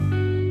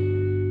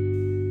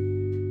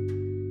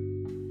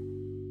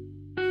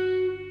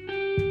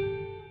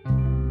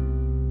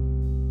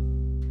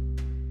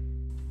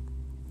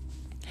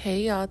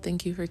Hey y'all,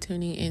 thank you for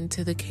tuning in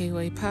to the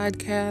K-Way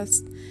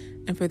podcast.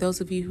 And for those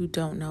of you who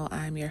don't know,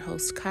 I'm your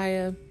host,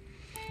 Kaya.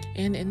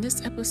 And in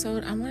this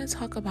episode, I want to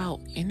talk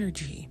about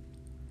energy.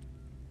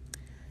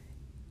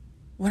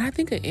 When I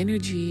think of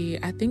energy,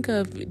 I think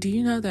of, do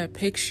you know that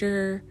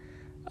picture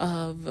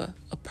of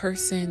a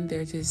person?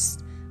 They're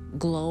just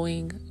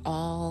glowing.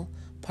 All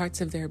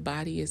parts of their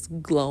body is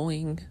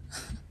glowing.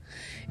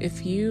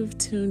 If you've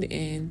tuned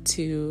in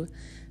to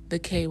the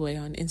K-Way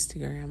on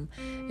Instagram,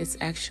 it's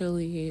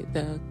actually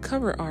the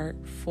cover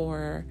art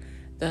for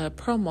the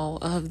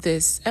promo of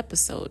this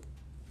episode.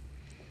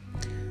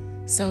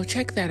 So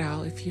check that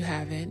out if you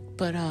haven't.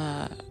 But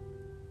I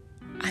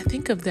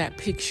think of that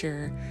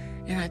picture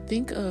and I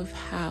think of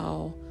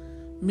how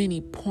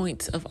many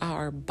points of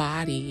our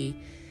body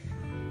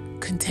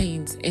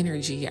contains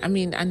energy. I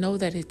mean, I know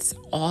that it's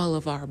all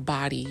of our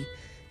body,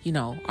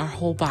 our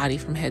whole body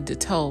from head to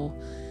toe,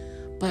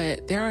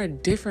 but there are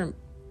different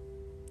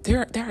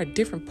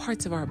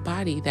parts of our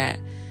body that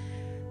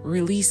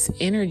release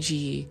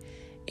energy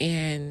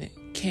and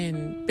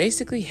can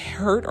basically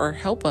hurt or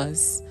help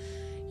us,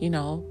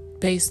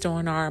 based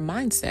on our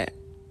mindset.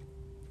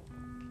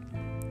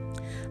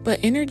 But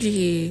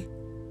energy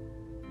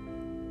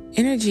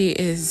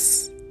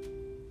is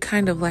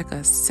kind of like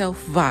a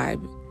self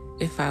vibe,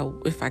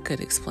 if I could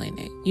explain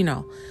it.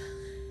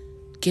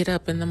 Get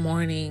up in the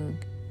morning.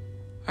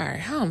 All right,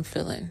 how I'm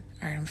feeling?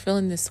 All right, I'm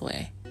feeling this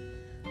way.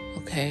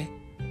 Okay.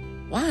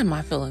 Why am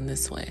I feeling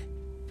this way?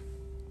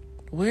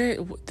 Where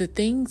the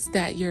things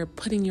that you're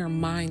putting your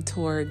mind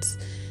towards,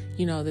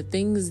 the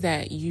things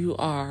that you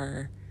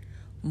are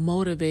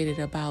motivated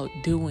about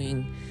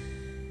doing,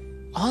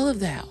 all of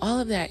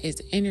that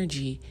is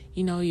energy.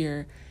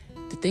 The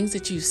things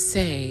that you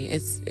say,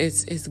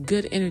 it's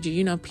good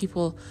energy.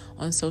 People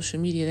on social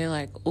media, they're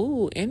like,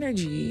 "Ooh,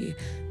 energy."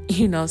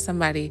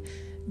 Somebody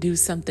do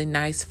something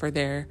nice for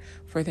their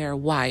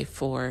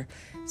wife, or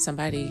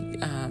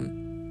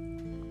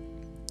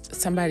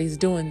somebody's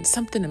doing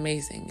something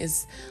amazing.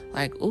 It's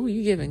like, "Ooh,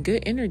 you're giving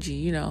good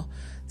energy,"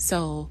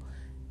 So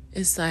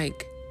it's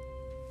like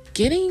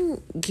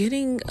getting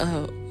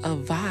a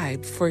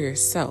vibe for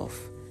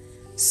yourself.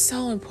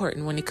 So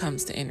important when it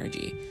comes to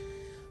energy.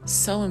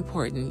 So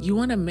important. You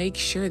want to make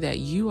sure that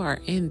you are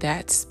in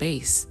that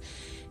space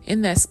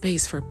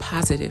for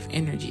positive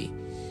energy,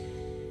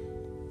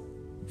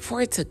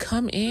 for it to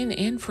come in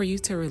and for you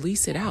to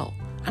release it out.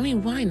 I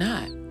mean, why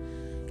not?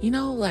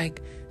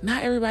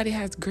 Not everybody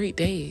has great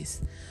days.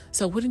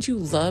 So wouldn't you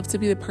love to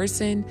be the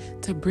person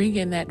to bring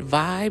in that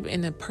vibe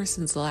in a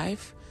person's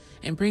life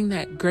and bring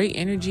that great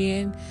energy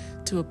in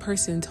to a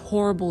person's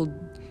horrible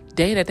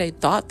day that they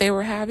thought they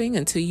were having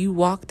until you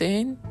walked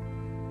in?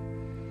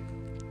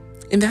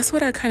 And that's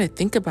what I kind of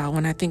think about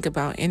when I think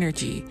about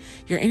energy.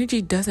 Your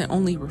energy doesn't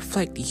only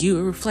reflect you,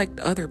 it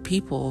reflects other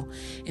people.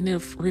 And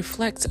it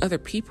reflects other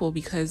people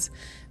because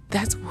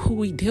that's who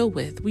we deal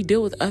with. We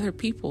deal with other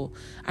people.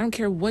 I don't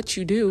care what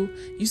you do,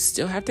 you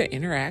still have to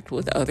interact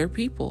with other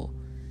people.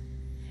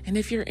 And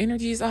if your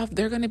energy is off,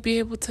 they're going to be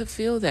able to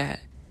feel that.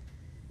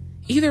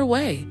 Either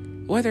way,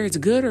 whether it's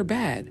good or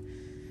bad,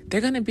 they're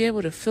going to be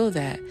able to feel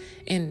that.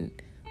 And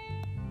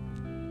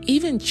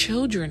even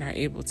children are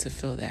able to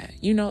feel that.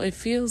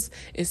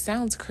 It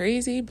sounds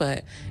crazy,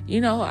 but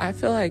I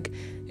feel like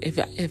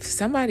if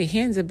somebody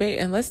hands a baby,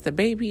 unless the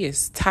baby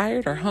is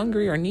tired or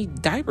hungry or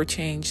need diaper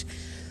change,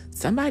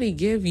 somebody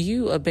give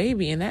you a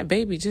baby and that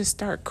baby just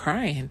start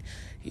crying.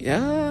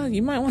 Yeah,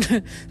 you might want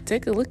to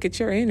take a look at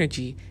your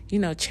energy.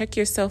 Check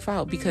yourself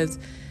out, because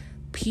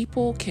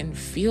people can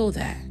feel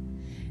that.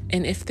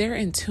 And if they're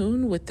in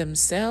tune with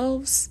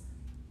themselves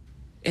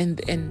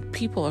and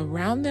people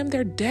around them,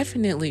 they're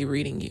definitely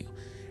reading you.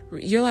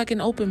 You're like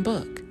an open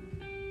book.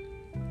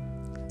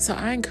 So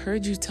I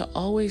encourage you to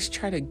always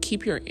try to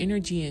keep your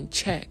energy in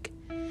check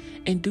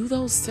and do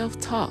those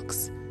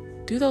self-talks.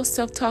 Do those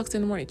self-talks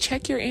in the morning.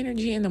 Check your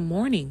energy in the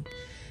morning,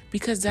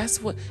 because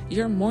that's what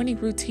your morning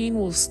routine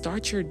will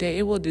start your day.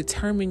 It will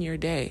determine your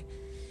day.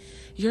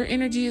 Your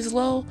energy is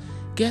low.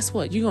 Guess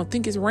what? You're going to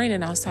think it's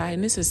raining outside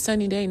and it's a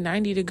sunny day,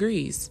 90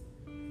 degrees.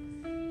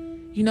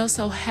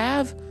 So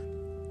have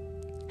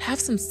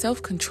some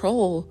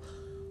self-control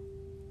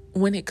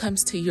when it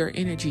comes to your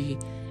energy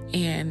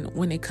and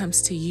when it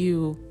comes to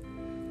you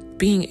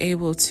being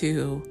able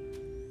to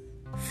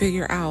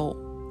figure out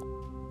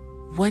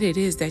what it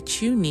is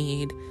that you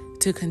need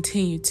to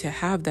continue to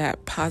have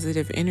that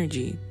positive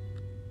energy.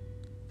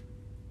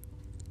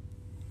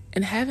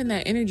 And having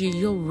that energy,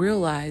 you'll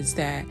realize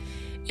that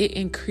it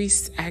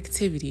increases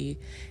activity.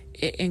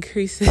 It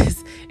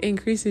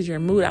increases your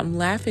mood. I'm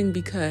laughing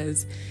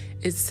because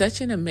it's such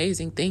an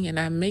amazing thing. And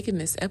I'm making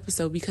this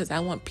episode because I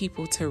want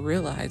people to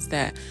realize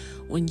that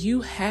when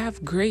you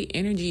have great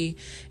energy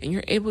and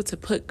you're able to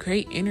put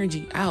great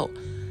energy out,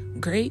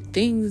 great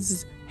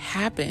things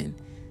happen.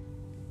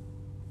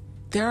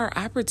 There are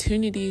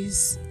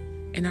opportunities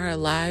in our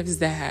lives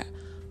that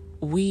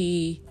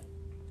we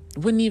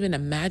wouldn't even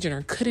imagine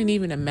or couldn't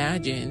even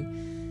imagine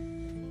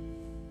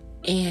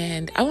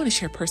And I want to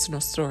share a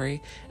personal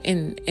story,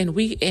 and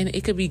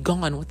it could be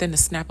gone within the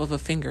snap of a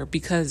finger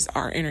because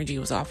our energy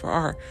was off or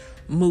our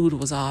mood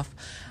was off.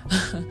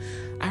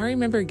 I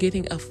remember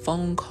getting a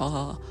phone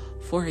call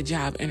for a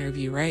job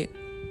interview, right?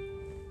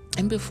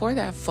 And before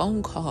that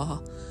phone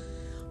call,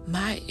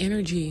 my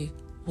energy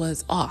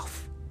was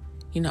off.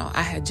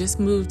 I had just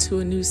moved to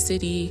a new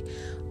city.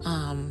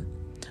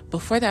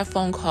 Before that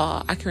phone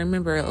call, I can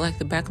remember like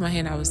the back of my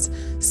hand, I was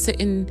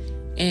sitting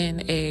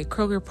in a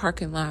Kroger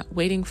parking lot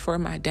waiting for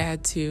my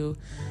dad to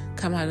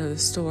come out of the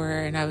store,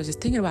 and I was just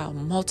thinking about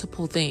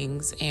multiple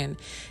things, and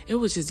it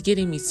was just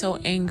getting me so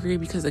angry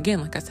because,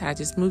 again, like I said, I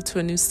just moved to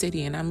a new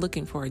city and I'm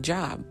looking for a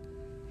job.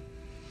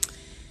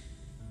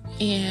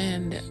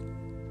 And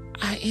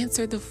I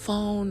answered the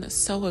phone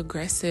so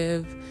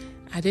aggressive.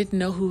 I didn't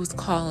know who was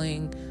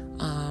calling.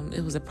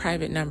 It was a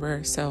private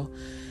number, so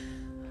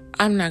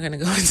I'm not going to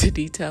go into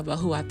detail about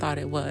who I thought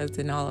it was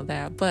and all of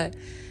that, but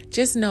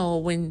just know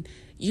when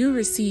you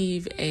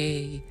receive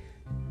a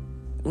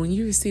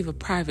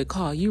private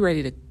call, you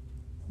ready to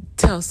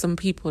tell some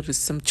people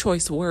some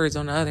choice words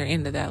on the other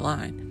end of that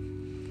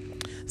line.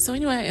 So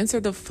anyway, I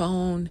answered the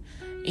phone,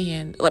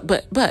 and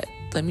but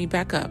let me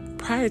back up.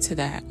 Prior to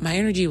that, my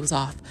energy was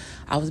off.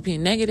 I was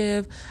being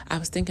negative. I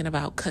was thinking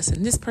about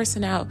cussing this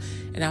person out,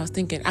 and I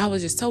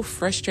was just so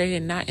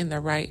frustrated, not in the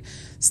right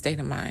state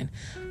of mind.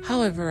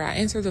 However, I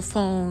answered the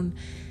phone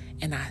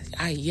and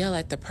I yell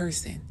at the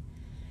person,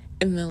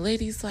 and the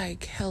lady's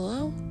like,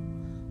 "Hello,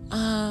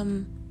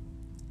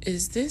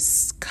 is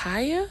this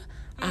Kaya?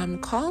 I'm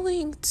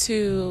calling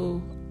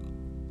to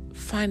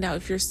find out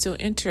if you're still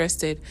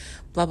interested,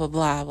 blah, blah,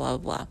 blah, blah,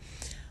 blah."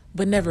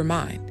 But never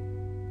mind.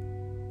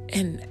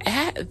 And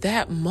at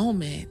that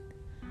moment,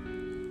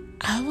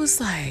 I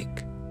was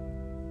like,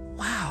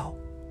 wow,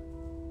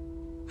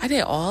 I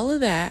did all of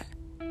that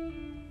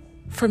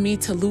for me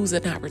to lose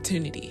an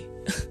opportunity.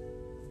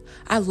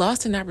 I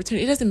lost an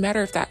opportunity. It doesn't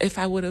matter if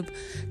I would have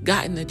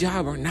gotten the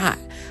job or not.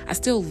 I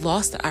still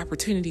lost the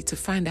opportunity to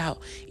find out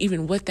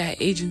even what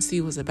that agency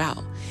was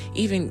about.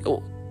 Even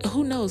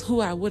who knows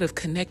who I would have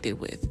connected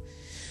with.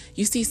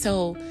 You see,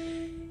 so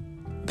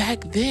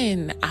back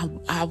then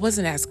I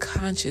wasn't as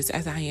conscious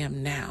as I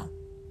am now.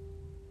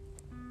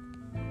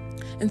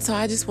 And so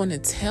I just want to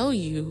tell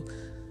you,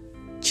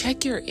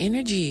 check your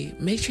energy.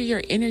 Make sure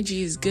your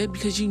energy is good,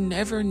 because you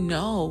never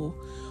know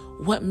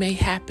what may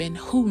happen,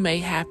 who may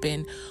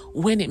happen,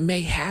 when it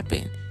may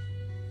happen.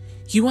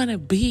 You want to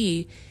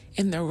be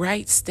in the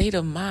right state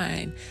of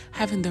mind,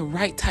 having the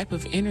right type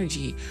of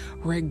energy,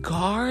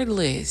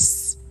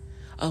 regardless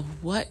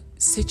of what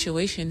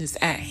situation is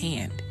at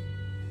hand.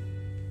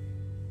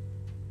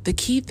 The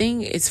key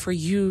thing is for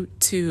you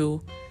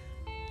to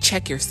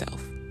check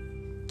yourself.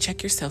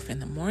 Check yourself in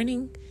the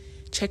morning,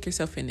 check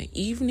yourself in the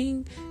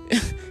evening,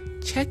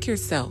 check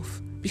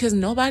yourself, because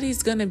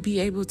nobody's going to be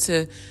able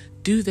to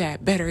do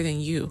that better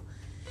than you.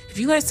 If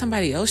you let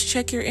somebody else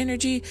check your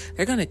energy,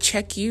 they're going to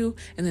check you,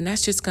 and then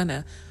that's just going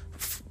to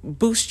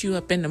boost you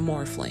up into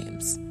more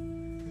flames.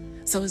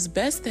 So it's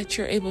best that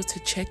you're able to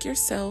check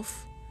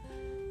yourself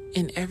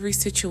in every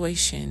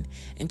situation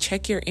and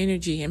check your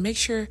energy, and make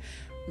sure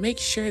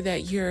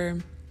that you're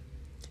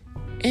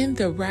in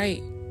the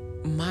right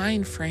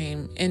mind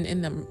frame and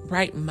in the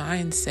right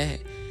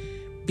mindset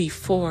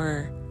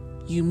before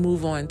you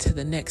move on to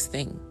the next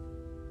thing.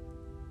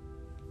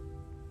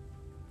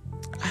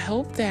 I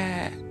hope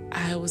that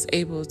I was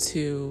able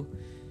to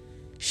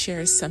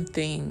share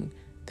something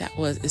that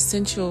was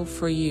essential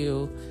for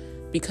you,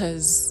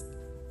 because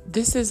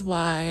this is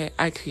why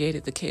I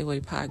created the K-Way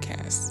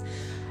podcast.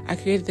 I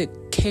created the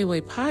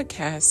K-Way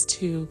podcast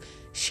to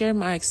share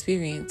my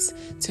experience,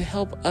 to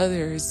help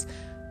others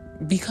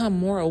become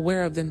more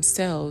aware of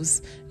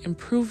themselves,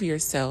 improve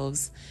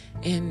yourselves,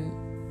 and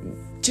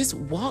just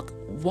walk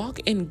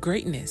in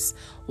greatness,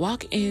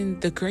 walk in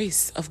the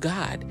grace of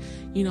God,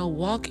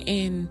 walk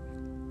in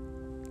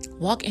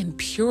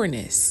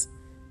pureness,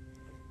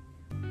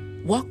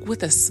 walk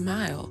with a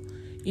smile,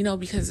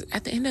 because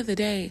at the end of the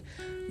day,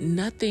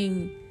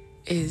 nothing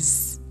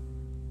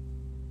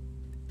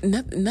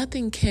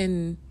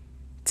can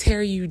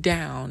tear you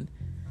down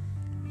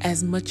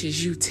as much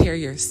as you tear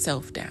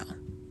yourself down.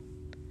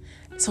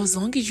 So as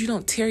long as you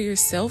don't tear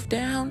yourself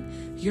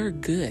down, you're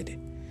good.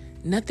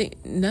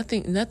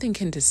 Nothing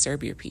can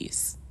disturb your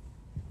peace.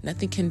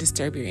 Nothing can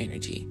disturb your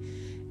energy.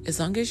 As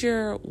long as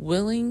you're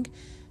willing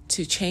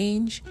to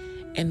change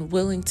and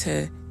willing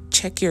to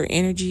check your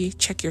energy,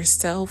 check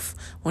yourself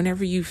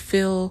whenever you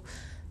feel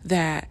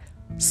that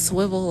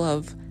swivel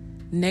of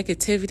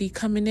negativity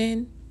coming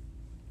in,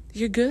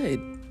 you're good.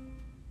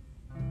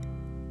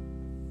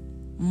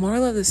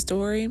 Moral of the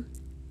story,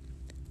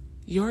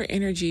 your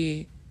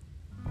energy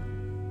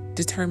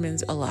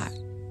determines a lot.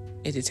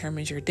 It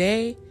determines your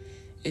day.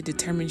 It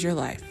determines your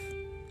life.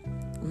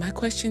 My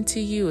question to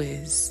you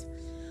is,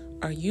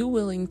 are you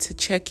willing to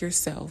check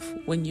yourself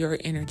when your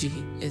energy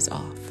is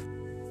off?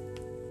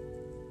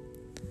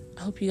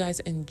 I hope you guys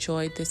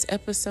enjoyed this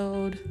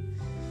episode.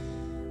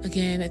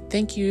 Again,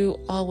 thank you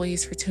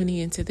always for tuning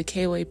into the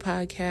K-Way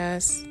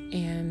podcast,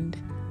 and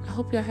I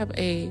hope y'all have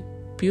a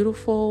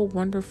beautiful,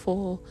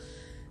 wonderful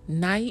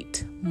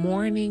night,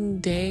 morning,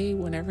 day,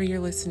 whenever you're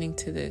listening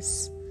to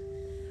this.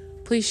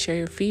 Please share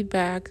your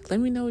feedback. Let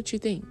me know what you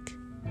think.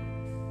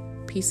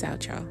 Peace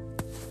out, y'all.